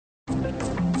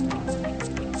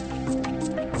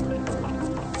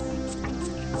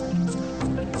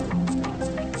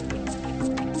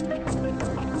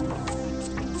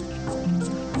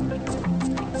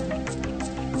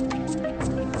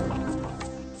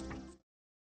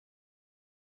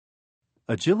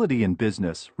Agility in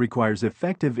business requires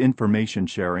effective information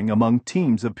sharing among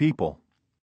teams of people.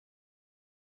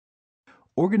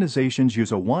 Organizations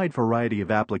use a wide variety of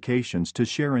applications to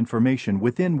share information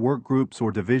within work groups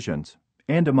or divisions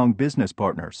and among business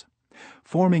partners,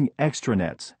 forming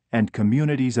extranets and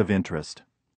communities of interest.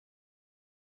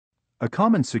 A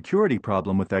common security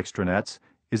problem with extranets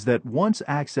is that once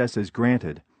access is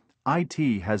granted,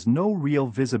 IT has no real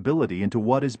visibility into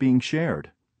what is being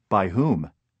shared, by whom,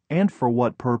 and for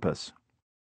what purpose.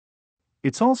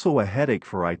 It's also a headache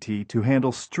for IT to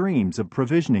handle streams of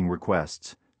provisioning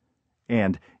requests,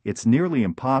 and it's nearly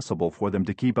impossible for them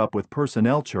to keep up with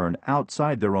personnel churn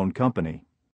outside their own company.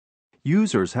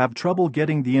 Users have trouble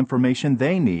getting the information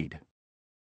they need.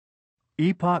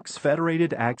 EPOK's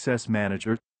Federated Access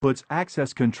Manager puts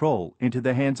access control into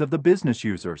the hands of the business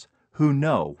users, who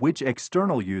know which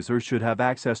external users should have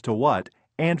access to what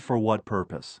and for what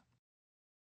purpose.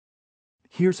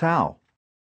 Here's how.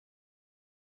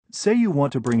 Say you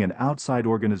want to bring an outside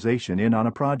organization in on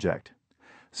a project.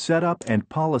 Setup and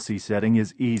policy setting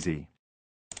is easy.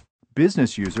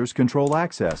 Business users control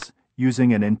access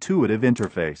using an intuitive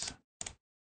interface.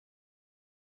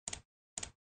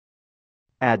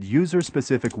 Add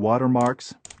user-specific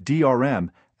watermarks, DRM,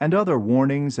 and other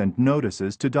warnings and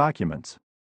notices to documents.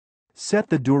 Set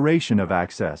the duration of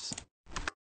access.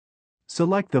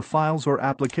 Select the files or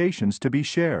applications to be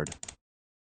shared.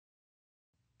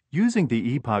 Using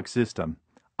the EPOK system,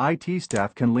 IT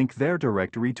staff can link their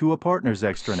directory to a partner's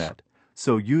extranet,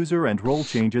 so user and role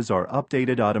changes are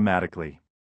updated automatically.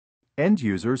 End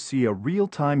users see a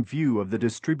real-time view of the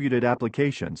distributed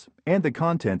applications and the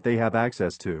content they have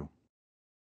access to.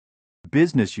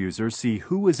 Business users see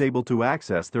who is able to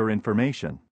access their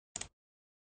information.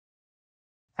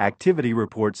 Activity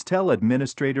reports tell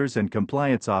administrators and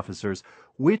compliance officers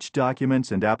which documents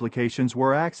and applications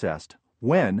were accessed,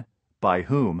 when, by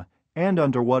whom, and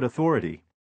under what authority.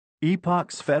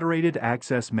 EPOK's Federated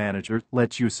Access Manager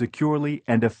lets you securely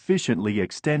and efficiently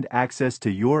extend access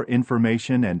to your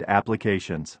information and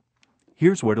applications.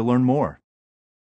 Here's where to learn more.